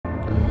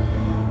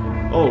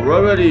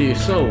Alrighty,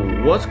 so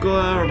what's going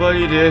on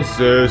everybody, this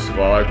is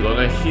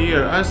Varglona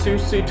here. As you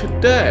see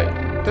today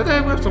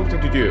we have something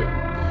to do.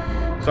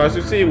 So as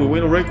you see, we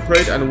win a raid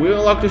crate and we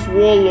unlock this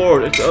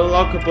warlord. It's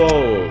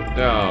unlockable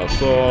now,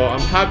 so I'm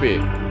happy.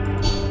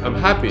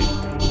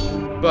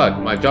 But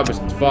my job is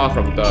far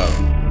from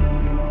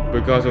done.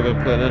 Because we're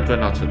gonna play another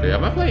dreadnaught today.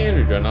 Am I playing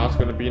any dreadnaughts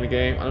gonna be in the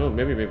game? I don't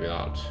know, maybe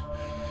not.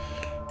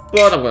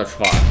 But I'm gonna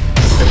try.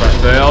 If I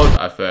failed,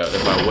 I failed.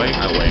 If I win,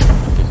 I win.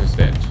 This is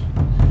it.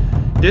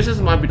 This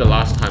might be the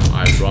last time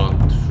I run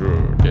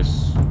through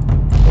this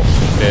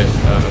event.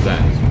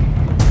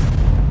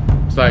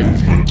 It's like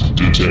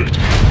detect.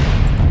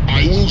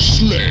 I will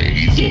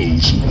slay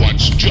those who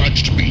once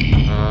judged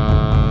me.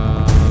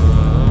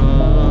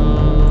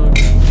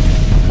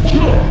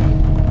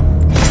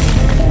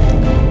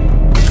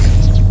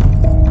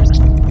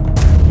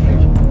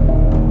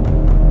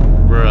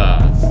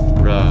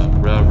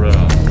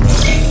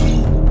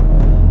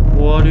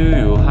 What do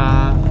you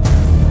have?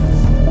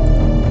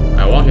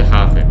 I want to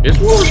have it. This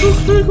world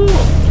looks pretty cool,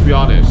 to be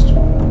honest.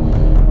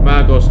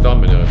 Magos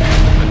Dominus,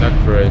 and that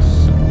creates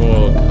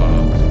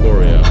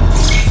Sporia.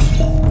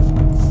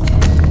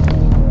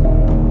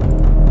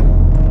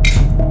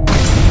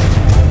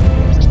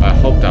 I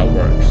hope that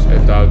works.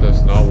 If that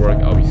does not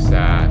work, I'll be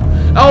sad.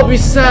 I'll be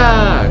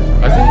sad!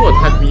 I think he'll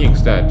attack me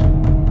instead.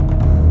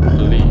 At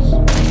least.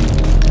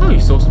 Oh,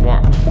 he's so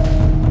smart.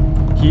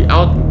 He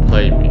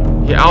outplayed me.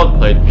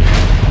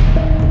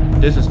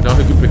 This is not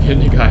a good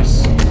beginning,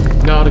 guys.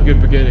 Not a good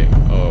beginning.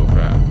 Oh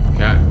crap.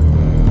 Can't.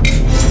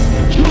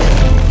 Okay.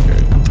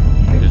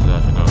 This is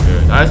actually not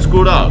good. I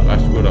screwed up. I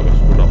screwed up. Oh,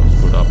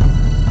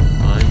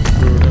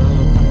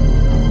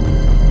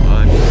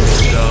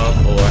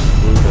 I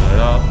screwed it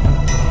up.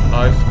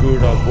 I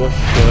screwed up. What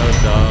should I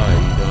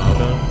have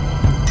done?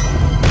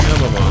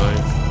 Never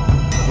mind.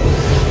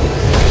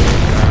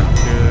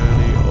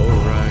 Actually,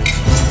 alright.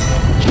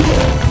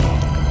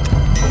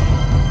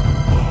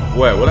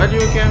 Wait, what did I do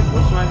again?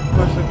 What's my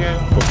quest again?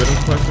 Forbidden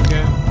quest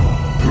again?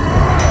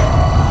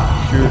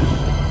 Choose.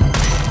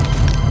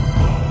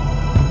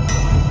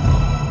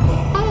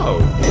 Oh,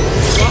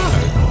 why?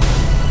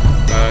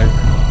 Like,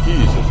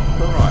 Jesus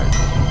Christ.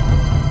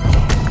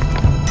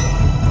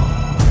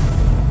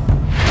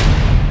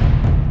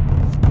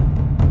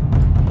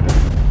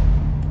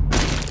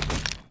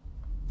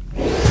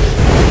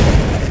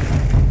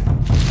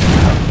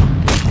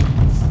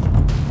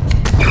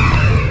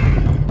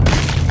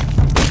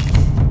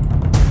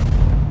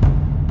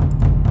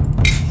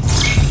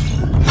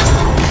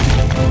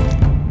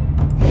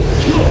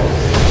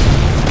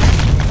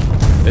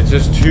 It's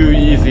just too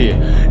easy.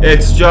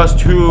 It's just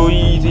too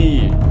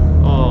easy.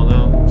 Oh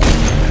no.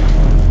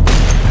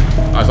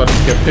 I thought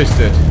he could pissed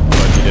it,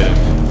 but he didn't.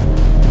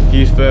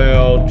 He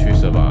failed to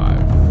survive.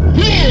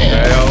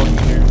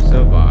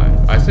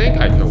 I think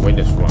I can win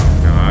this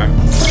round, can I?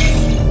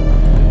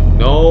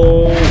 No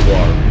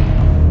worry.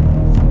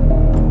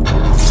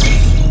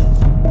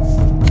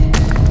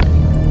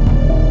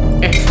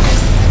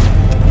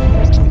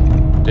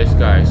 This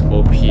guy is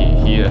OP.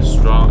 He is as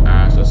strong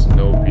as a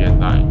Snobian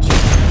knight.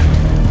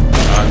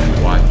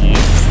 That's why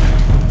he's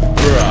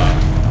bruh.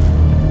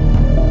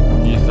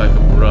 He's like a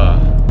bruh.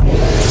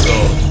 So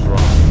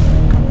strong.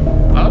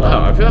 I don't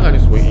know, I feel like I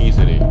just win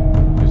easily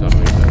for some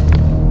reason.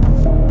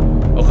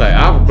 Okay,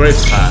 I have a great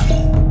path.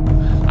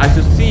 I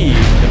should see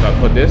if I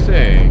put this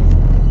in.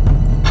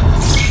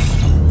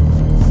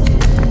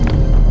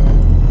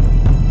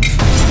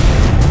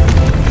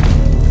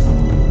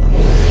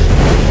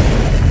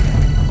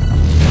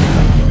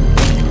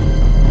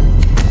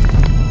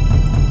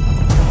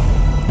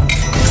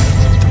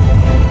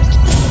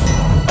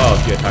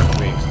 He attacked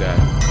me instead.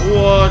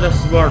 What a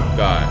smart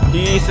guy.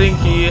 He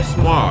thinks he is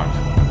smart.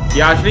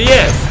 He actually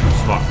is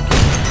smart.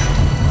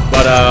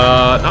 But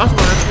not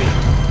smart as me.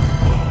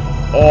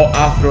 Oh,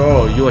 after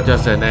all, you are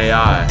just an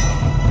AI.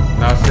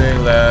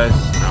 Nothing less,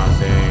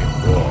 nothing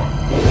more.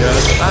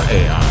 Just an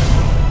AI.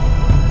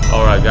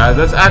 Alright guys,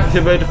 let's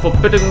activate the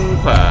forbidden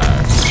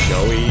quest,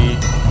 shall we?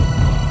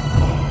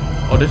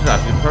 Oh, this is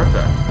actually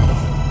perfect.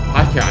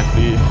 I can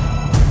actually...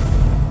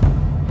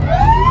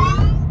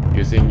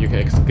 You think you can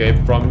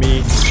escape from me?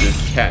 You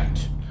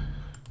can't.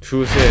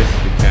 Truth is,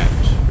 you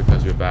can't,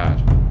 because you're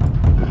bad.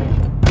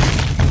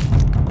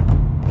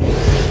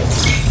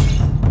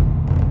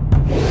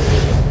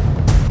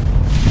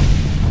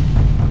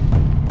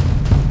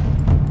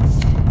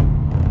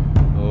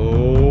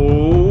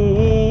 Oh,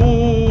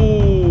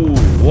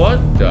 what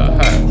the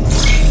heck?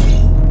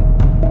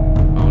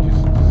 I want you to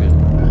see.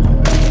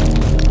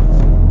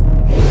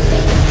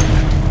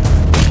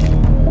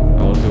 I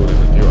want to see what this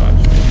do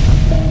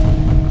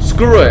actually.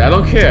 Screw it, I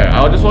don't care. I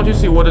just want you to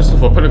see what does the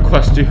forbidden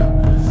quest do.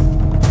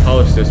 How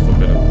is this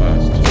forbidden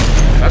quest?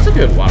 That's a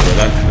good one,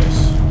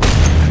 relentless.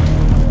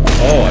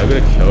 Oh, are you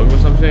gonna kill him or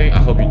something? I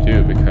hope you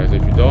do, because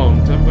if you don't,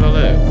 I'm gonna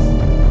live.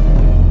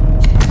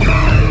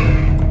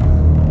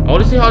 I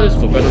want to see how this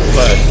forbidden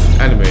quest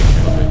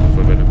animation of the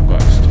forbidden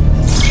quest.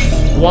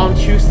 Want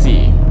to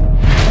see?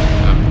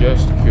 I'm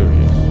just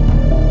curious.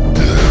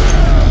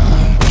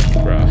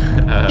 Bruh.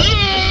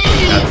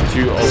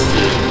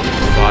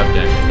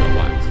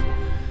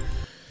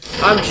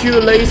 I'm too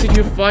lazy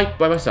to fight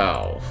by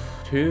myself.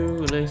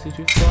 Too lazy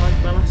to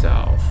fight by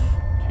myself.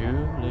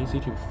 Too lazy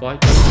to fight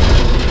by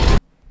myself.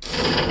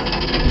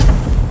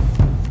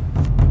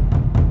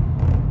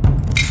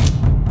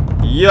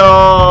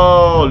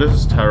 Yo, this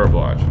is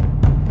terrible actually.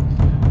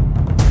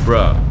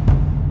 Bruh.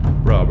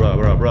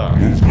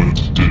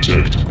 Movement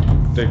detected.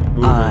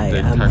 I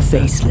am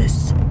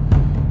faceless.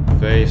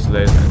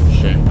 Faceless and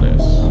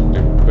shameless.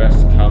 The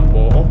best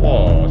combo of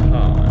all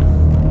time.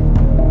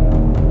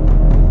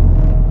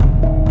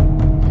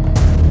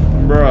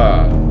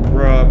 Bruh.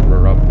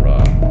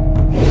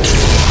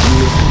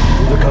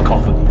 The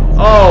cacophony.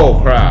 Oh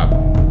crap.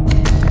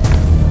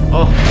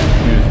 Oh,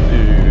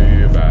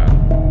 you bad.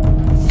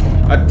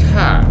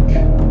 Attack.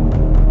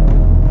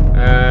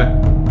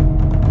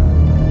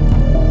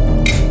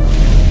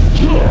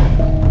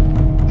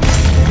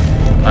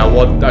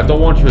 I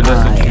don't want you to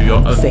listen to your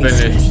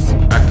unfinished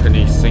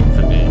Acne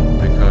Symphony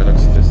because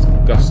that's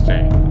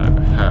disgusting.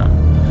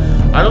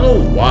 I don't know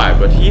why,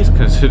 but he's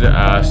considered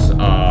as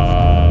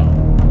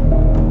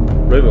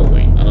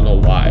Ravenwing. I don't know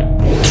why.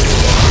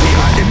 We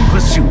are in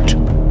pursuit.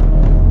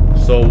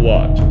 So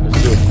what?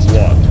 Pursuit of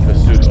what?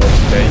 Pursuit of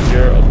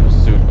danger or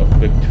pursuit of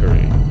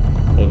victory?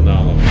 Or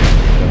none of it?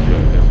 Because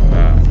you're just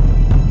bad.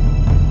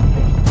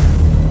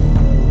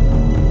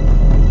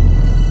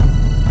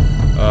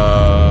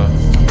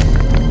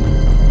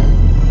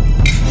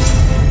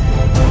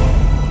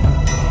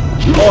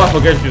 Oh, I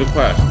forget to do the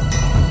quest. I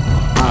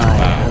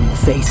am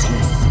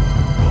faceless.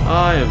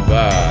 I am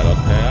bad,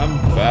 okay? I'm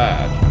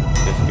bad.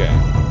 This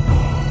game.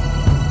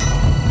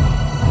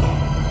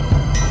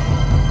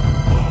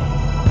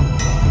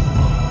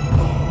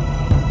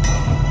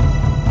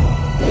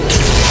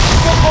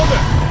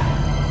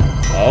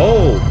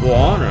 Oh, for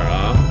honor,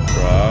 huh?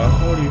 Bruh,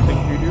 what do you think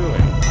you're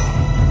doing?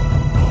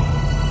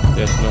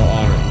 There's no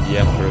honor in the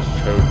Emperor's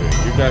children.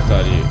 You guys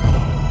are the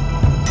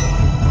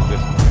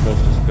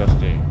most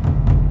disgusting.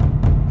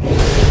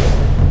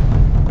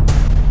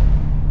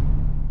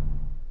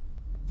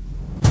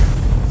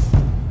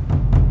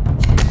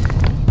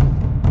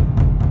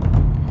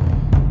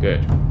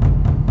 Good.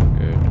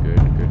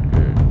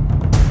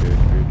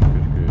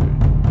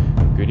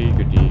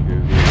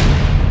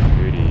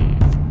 Goody.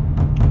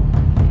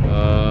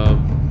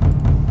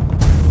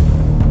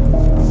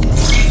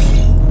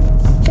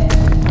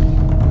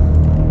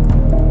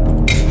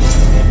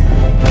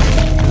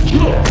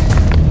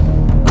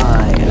 I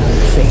am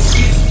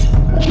faceless.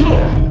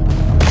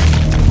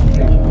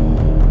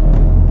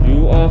 You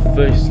are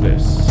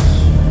faceless.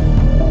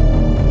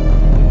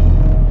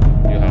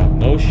 You have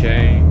no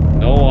shame,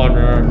 no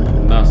honor,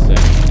 nothing.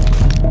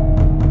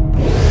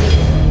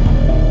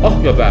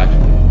 Oh, you're bad.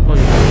 Oh,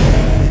 you're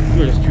bad.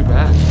 You're just too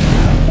bad.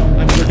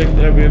 I predicted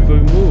every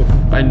move.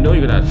 I know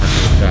you're gonna attack me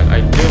with that.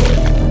 I knew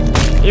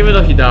it. Even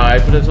though he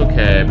died, but it's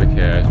okay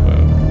because,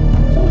 well,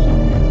 so it's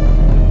okay.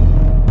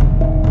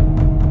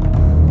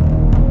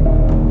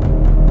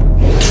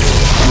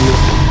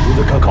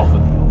 The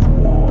cacophony of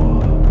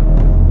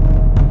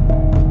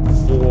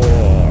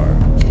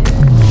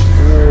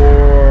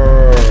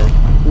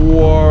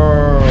war.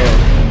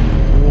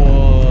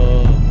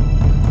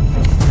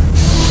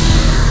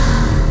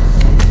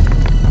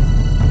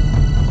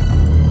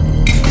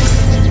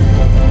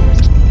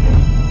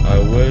 I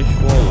wish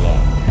for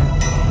luck.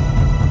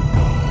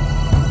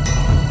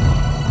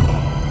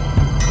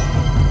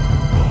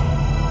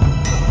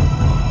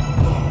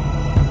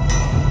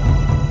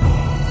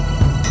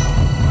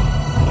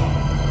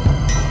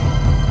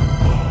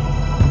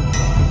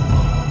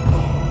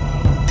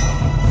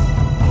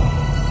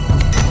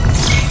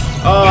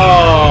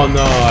 Oh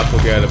no, I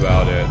forget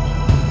about it.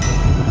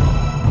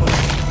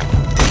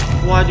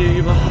 Why do you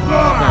even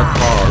have that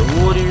card?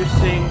 What are you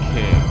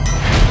thinking?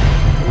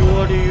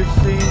 What are you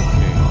thinking?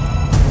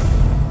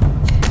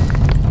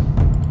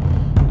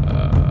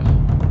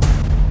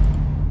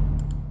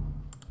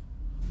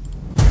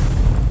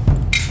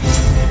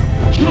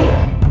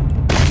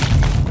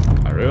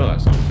 I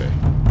realized something.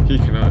 He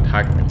cannot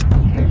attack me.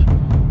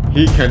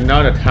 He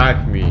cannot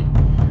attack me.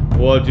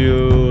 Would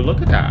you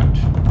look at that?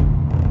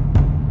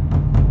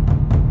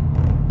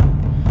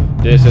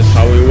 This is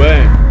how we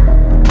win.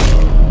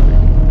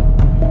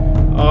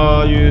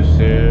 Are you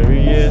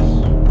serious?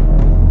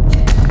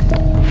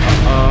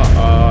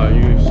 Are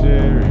you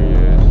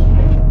serious?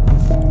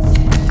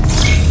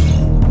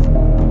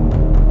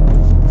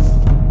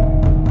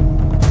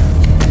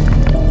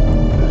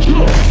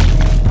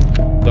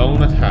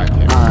 Don't attack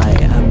him. I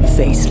am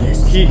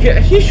faceless.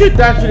 He should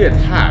actually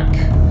attack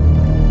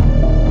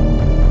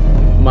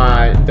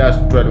my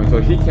dreadnought, so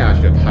he can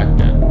actually attack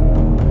them.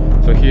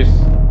 So he's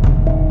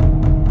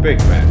big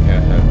man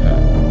can't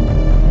attack.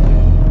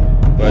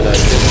 But I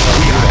didn't.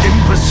 We are in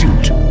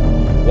pursuit.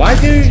 Why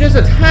did you just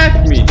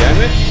attack me,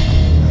 damn it?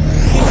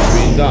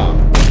 Being dumb.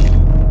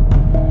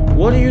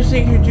 What do you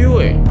think you're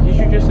doing? You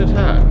should just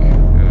attack.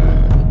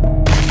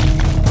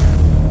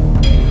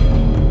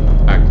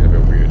 Acting a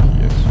bit weird,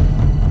 he is.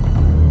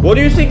 What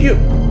do you think you...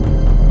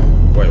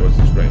 Wait, what's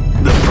this ring?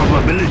 The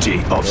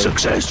probability of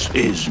success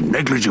is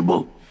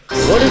negligible.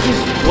 What is he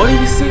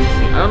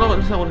thinking? I don't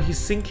understand what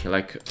he's thinking.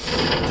 Like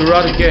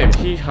throughout the game,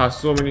 he has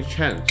so many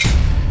chances.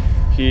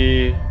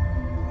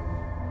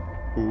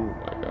 Oh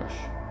my gosh.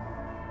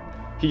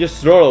 He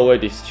just throw away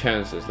these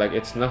chances like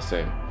it's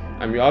nothing.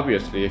 I mean,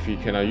 obviously, if he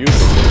cannot use it,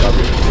 it's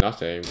obviously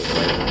nothing.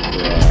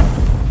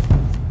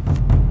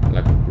 But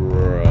like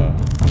bruh.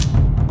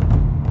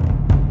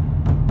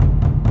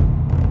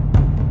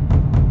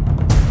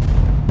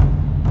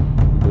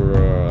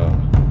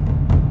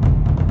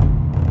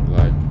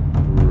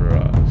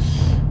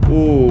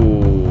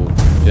 Ooh,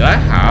 did I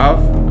have?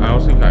 I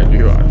don't think I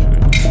do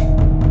actually.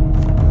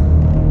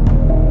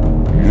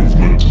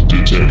 Movement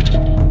detected.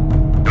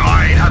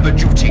 I have a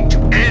duty to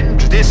end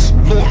this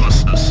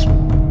lawlessness.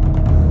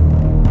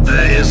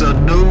 There is a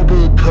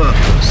noble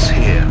purpose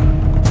here.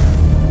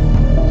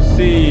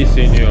 Si,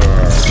 senor.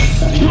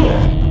 Si.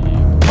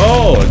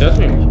 Oh, that's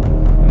me.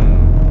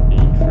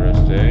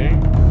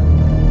 Interesting.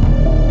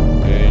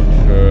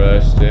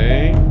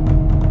 Interesting.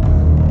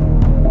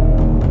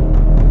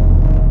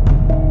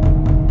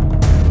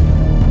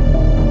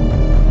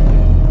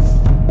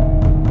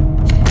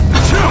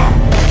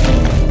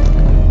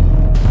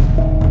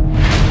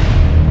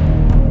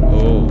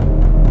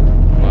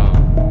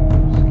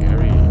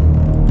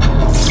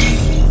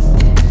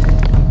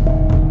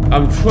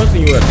 I'm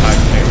trusting you attack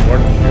me,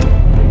 weren't you?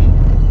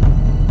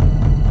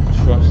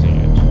 Trusting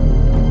it.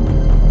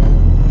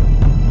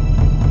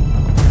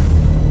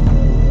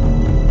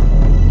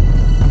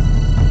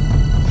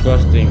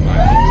 Trusting my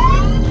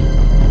instinct.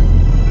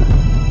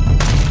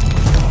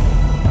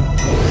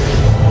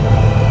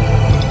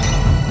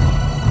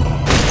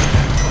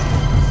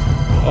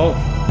 Oh.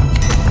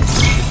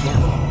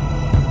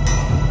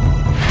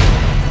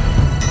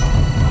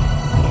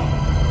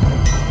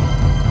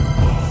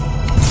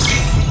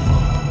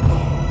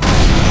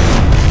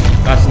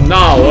 That's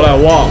not what I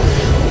want.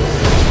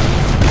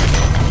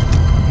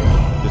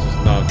 This is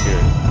not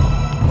good.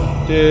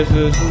 This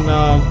is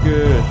not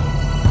good.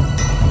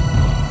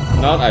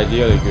 Not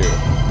ideally good.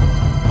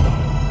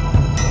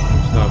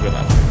 It's not good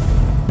at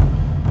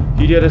all.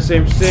 He did the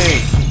same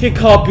thing. He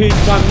copied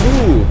my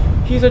move.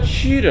 He's a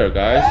cheater,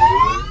 guys.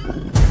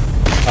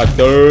 A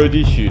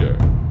dirty cheater.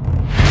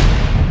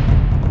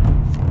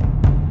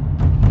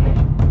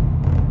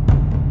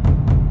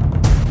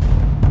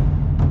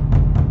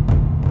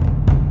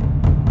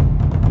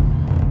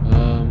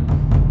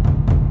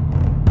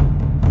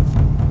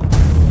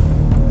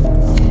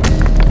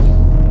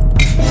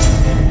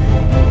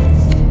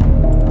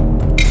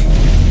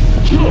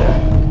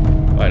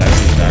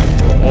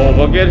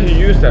 Forget he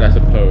used that, I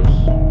suppose.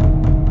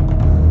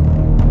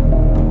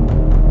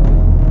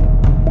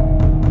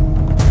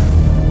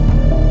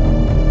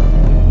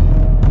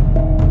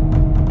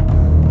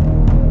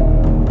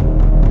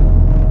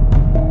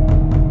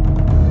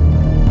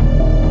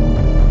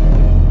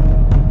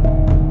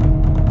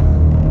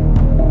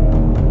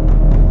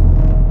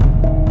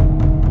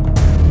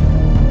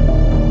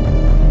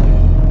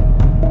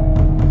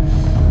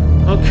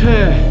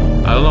 Okay.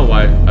 I don't know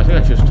why. I think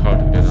I just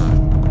talked again.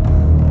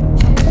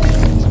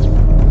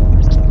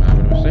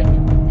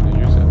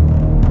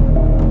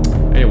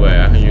 Anyway,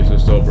 I can use the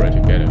soul bread to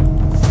get it.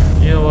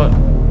 You know what?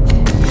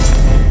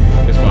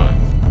 It's fine.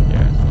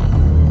 Yeah, it's fine.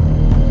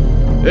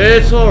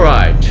 It's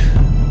alright.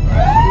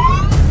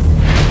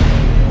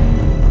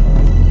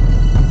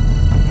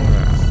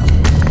 Alright.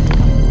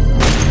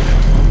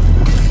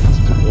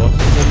 What's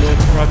the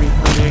most probably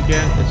coming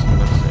again? It's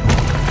nothing.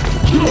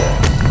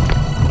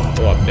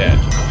 Oh, I'm dead.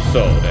 I'm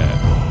so dead.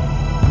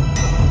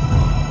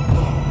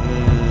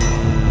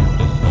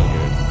 This is not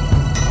good.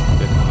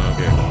 This is not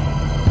good.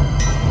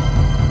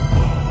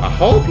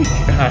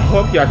 I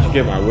hope he actually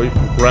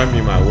grant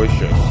me my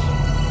wishes.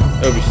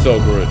 It would be so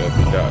good if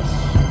he does.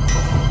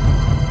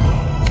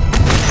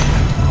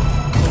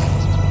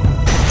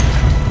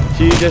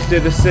 He just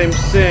did the same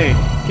thing.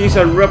 He's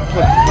a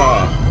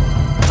replica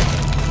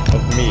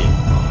of me.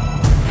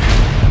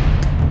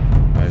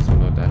 I just don't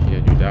know that he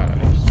didn't do that at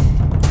least.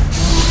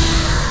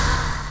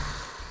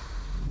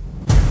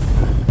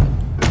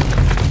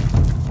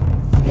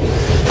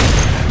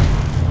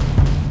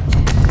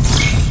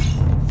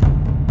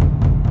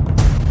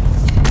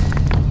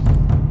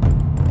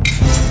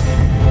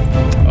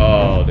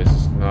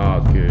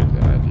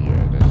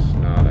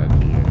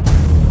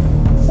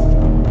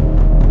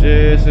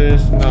 This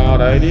is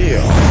not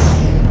ideal.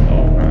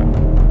 Oh crap.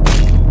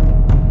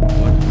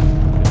 What did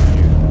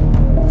you?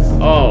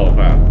 Oh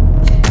crap.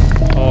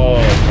 Oh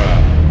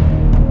crap.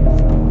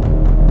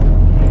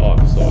 Oh,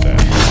 I'm so dead.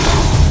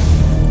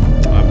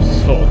 I'm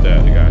so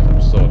dead, guys.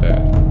 I'm so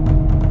dead.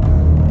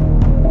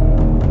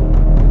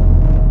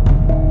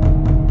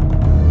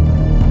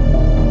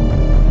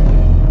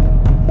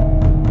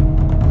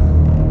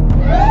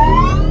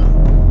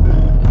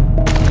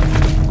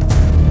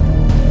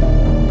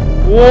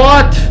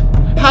 What?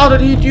 How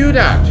did he do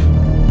that?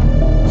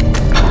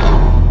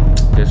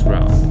 This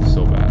round is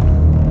so bad.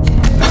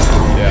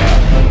 Yeah.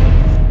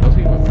 I don't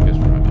think we'll win this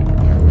round either,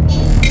 can we?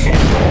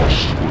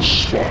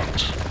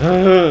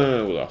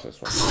 We lost this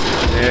one.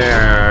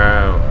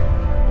 No.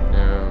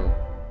 No.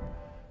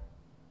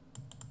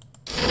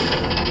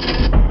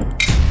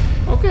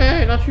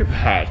 too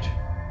bad.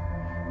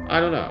 I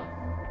don't know.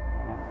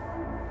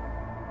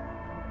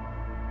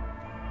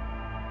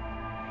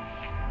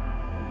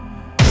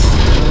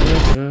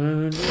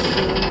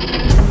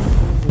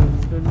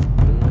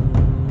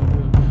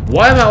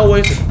 Why am I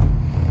always... This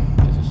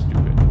is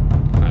stupid.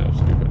 Kind of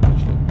stupid,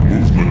 actually.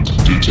 Movement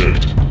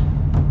detected.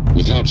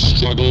 Without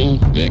struggle,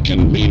 there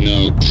can be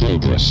no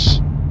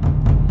progress.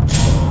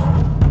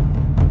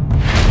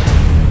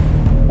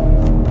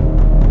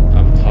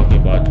 I'm talking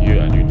about you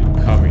and you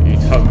come and you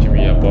talk to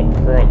me about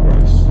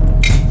progress.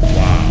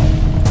 Wow.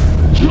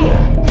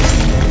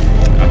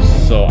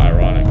 That's so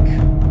ironic.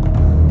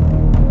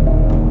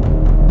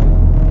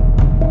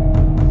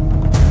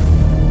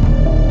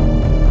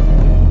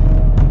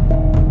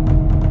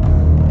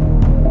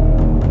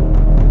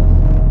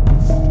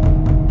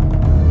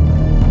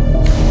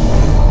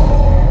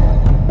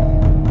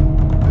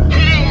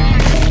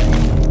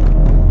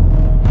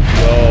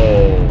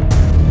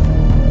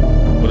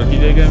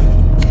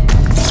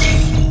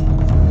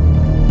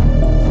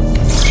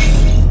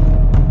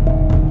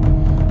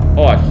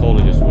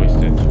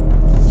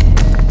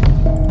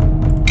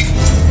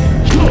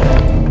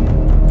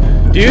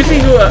 Do you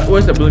think he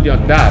was the ability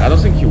on that? I don't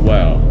think he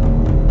will.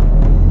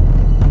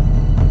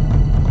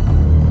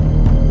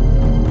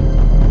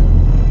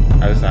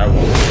 At least I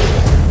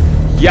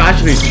won't. He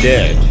actually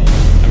did. I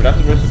mean, that's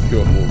a very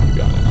secure move, to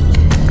be honest.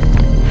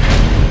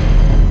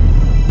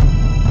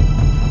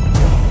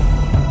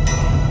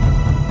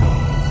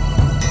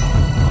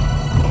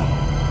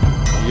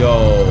 Yo,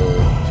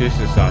 this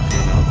is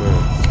actually not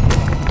good.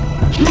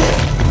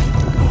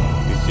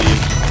 You see?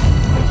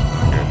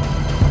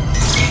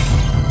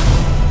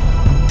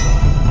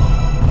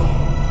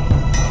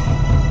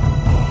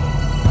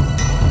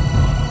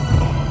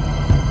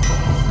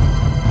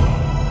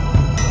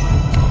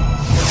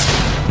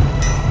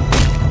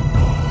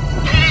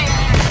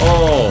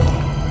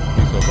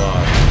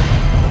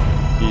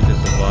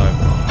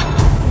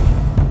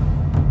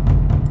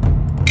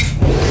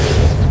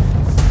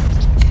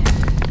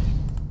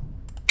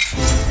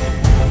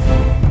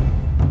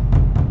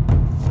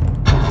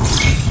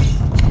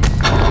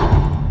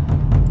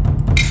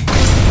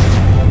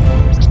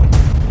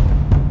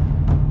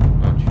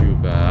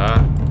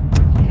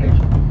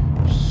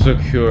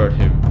 Secured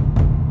him.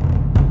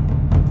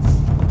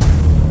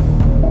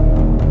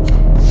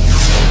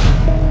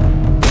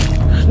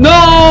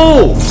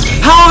 No!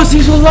 How is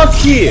he so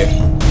lucky?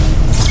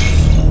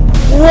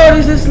 What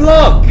is his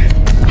luck?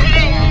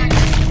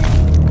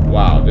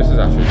 Wow, this is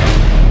actually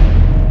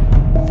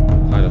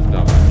dumb. Kind of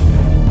dumb,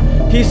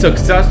 actually. He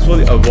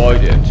successfully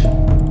avoided.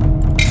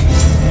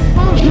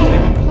 How is this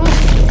even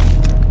possible?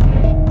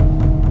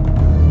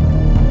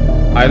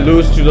 I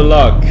lose to the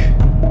luck.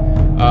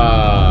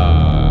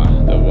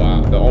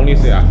 The only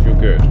thing I feel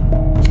good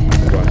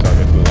once I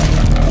get to the luck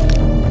I have.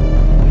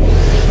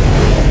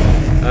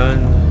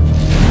 And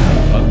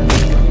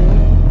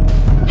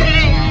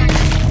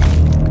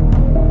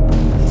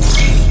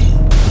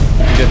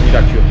you just need a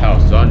few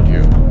health, don't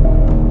you?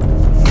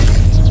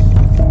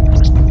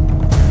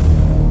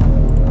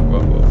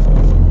 Whoa, whoa,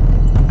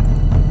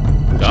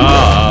 whoa.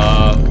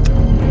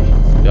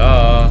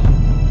 Duh.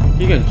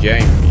 He can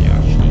jam me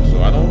actually, so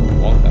I don't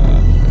want that.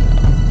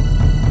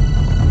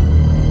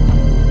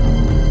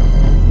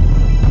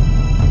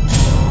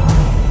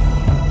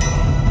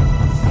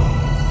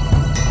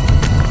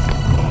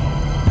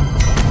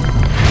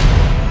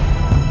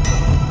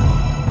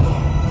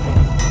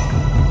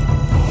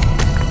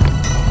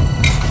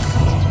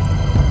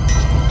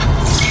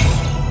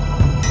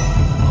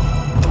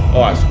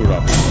 Oh, I screwed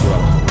up.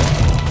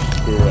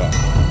 Screwed up.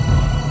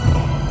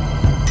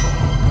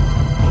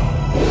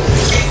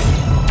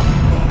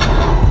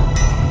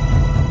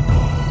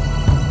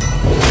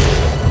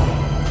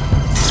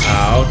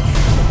 Ouch.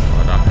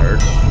 Oh, that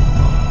hurts.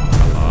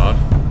 A lot.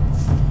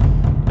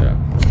 Yeah.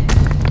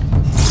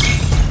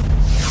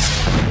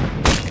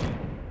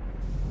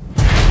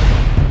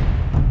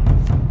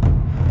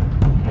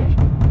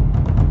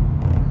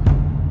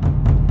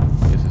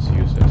 This is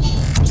useless.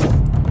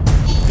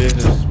 This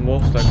is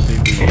most likely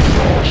the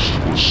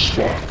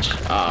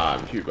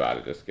I'm too bad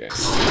at this game.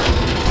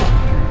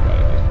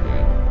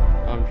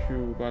 I'm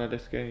too bad at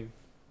this game.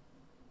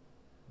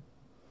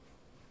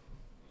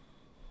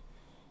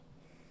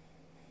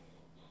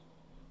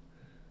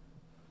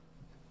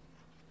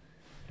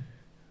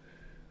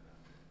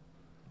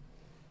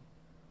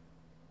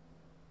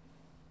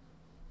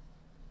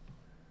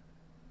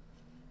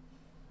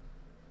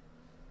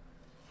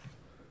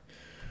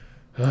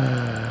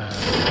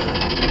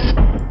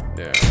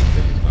 Yeah,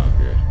 this is not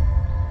good.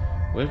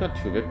 We got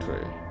 2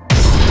 victory.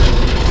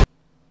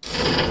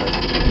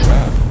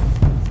 Bad.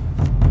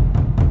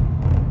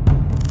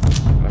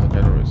 That's a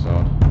better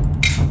result.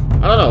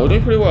 I don't know, we're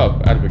doing pretty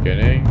well at the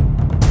beginning.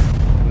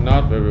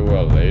 Not very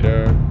well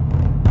later.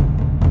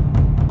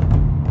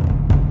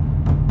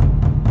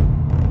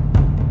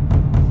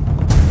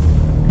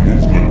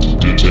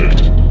 Movement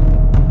detected.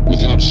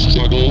 Without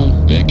struggle,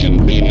 there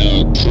can be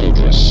no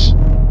progress.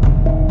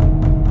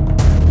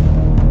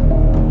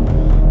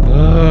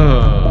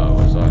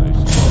 What's all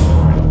this?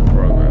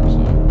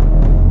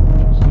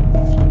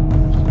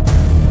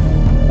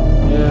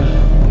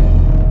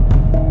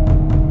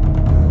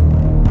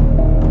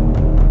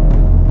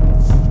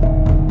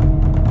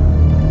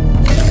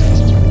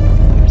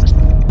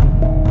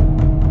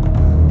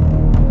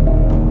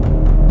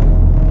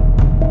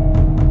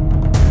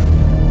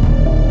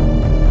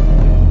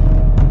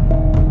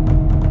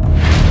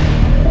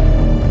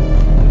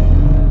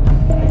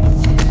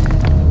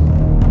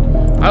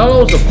 don't know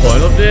what's the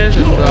point of this.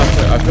 It's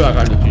that I feel like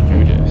I need to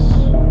do this.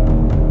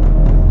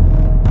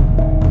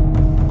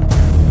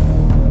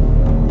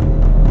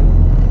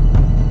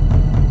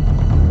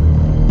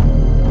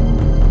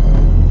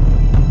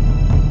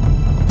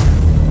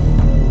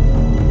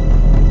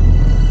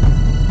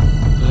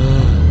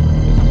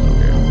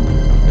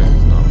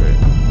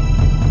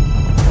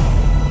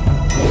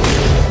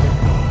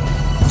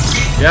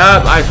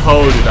 Yeah, I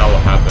told you that will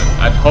happen.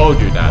 I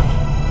told you that.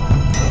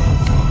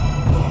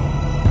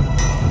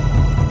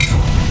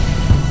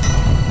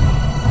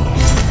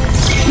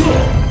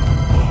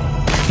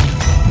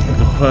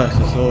 The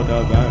quest is all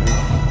that matters.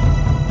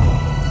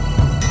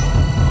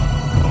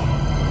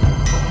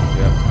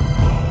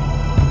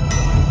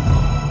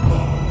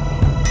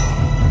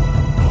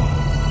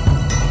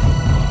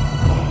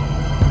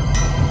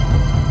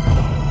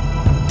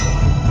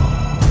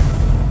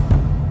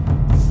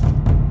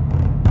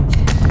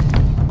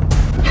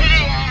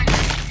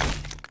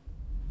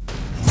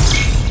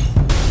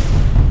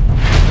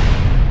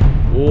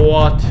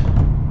 What?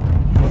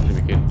 What did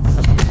we get?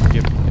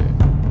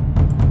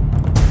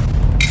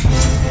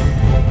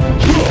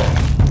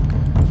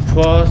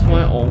 Trust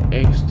my own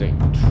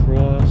instinct.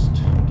 Trust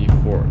the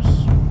force.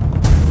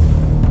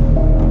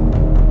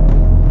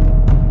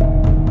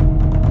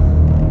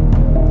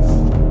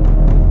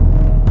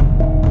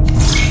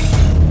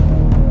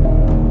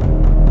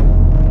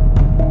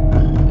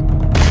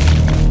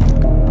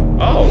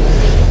 Oh!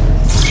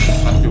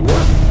 Actually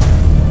worked.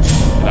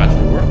 It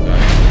actually worked,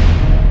 guys.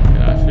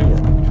 It actually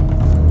worked.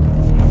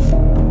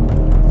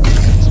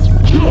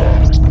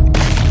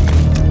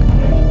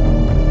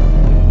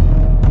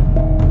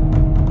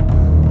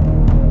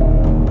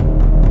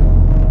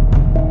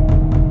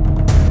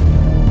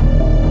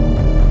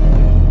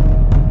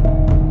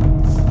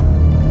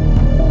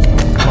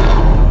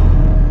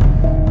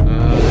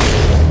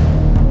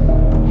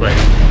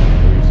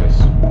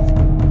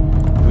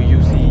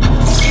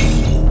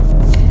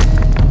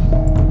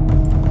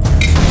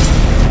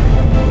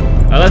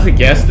 Unless he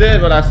guessed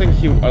it, but I don't think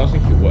he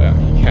will.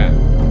 He can.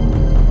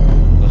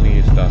 I don't think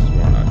he's that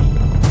smart actually.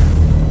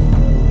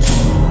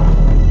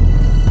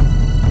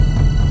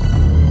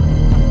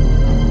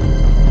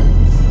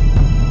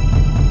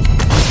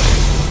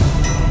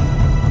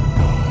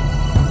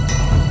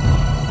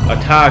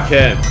 Attack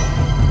him.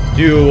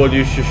 Do what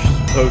you should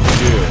supposed to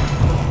do.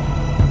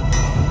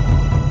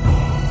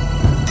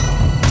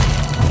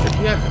 Did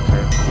he have the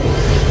turn?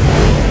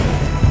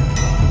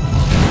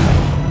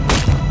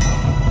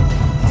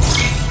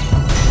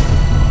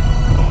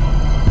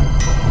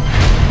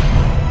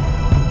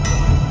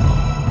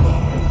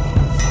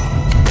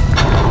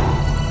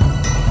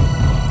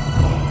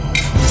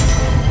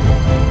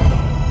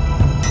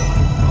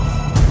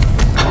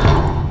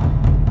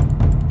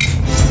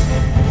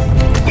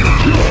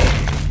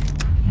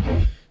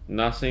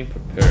 Nothing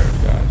prepared,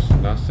 guys.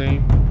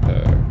 Nothing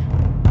prepared.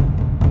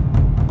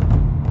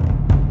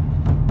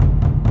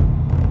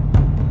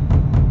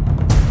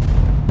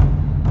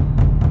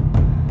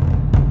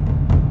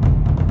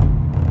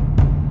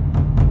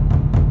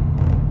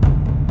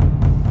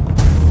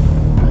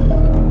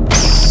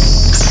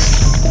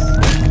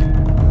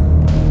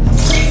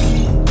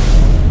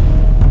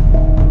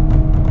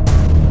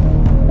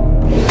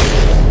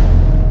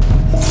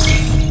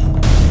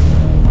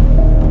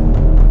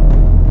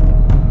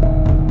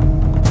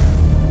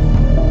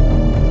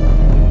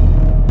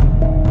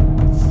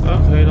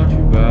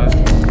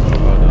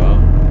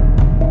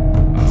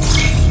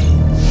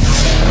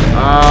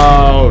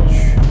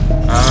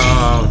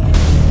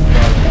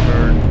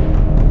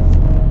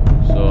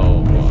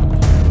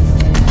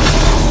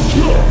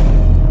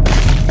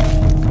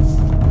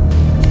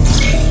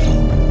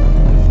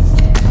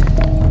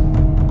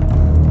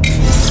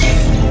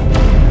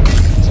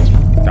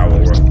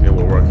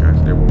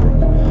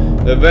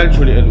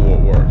 Eventually it will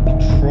work.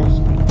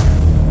 Trust me.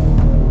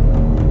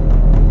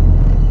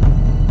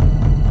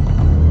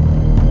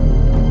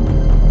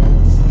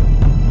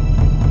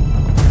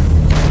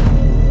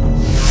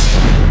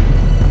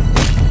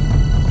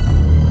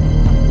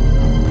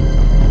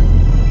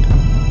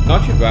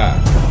 Not too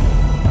bad.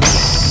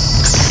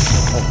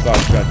 Oh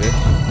god, got this.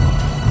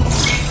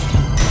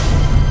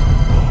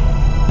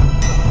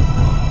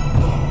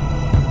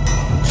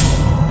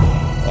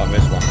 Oh, I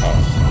missed one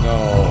house. No.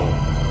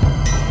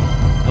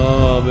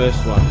 Oh, I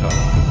missed one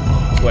health.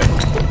 Wait.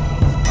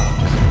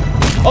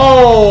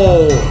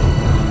 Oh!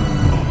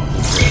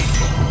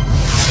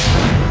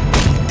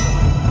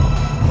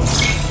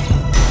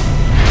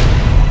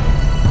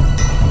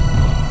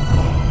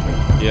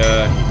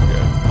 Yeah, he's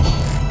good.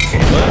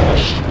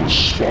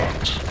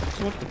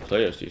 So much for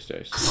players these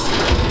days. He's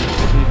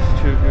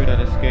too good at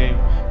this game.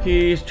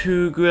 He's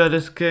too good at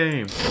this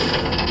game.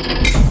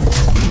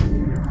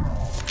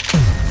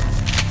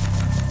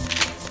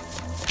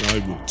 I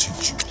will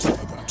teach you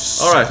about.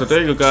 Alright, so there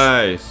you go,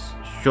 guys.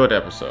 Short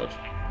episode.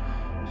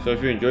 So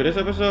if you enjoyed this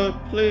episode,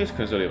 please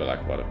consider leaving a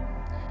like button.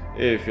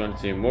 If you want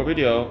to see more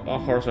video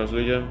on Horus Heresy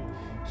Legion,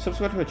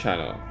 subscribe to my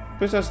channel.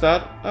 Besides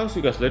that, I'll see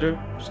you guys later.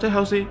 Stay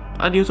healthy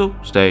and also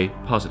stay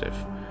positive.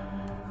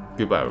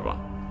 Goodbye,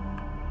 everyone.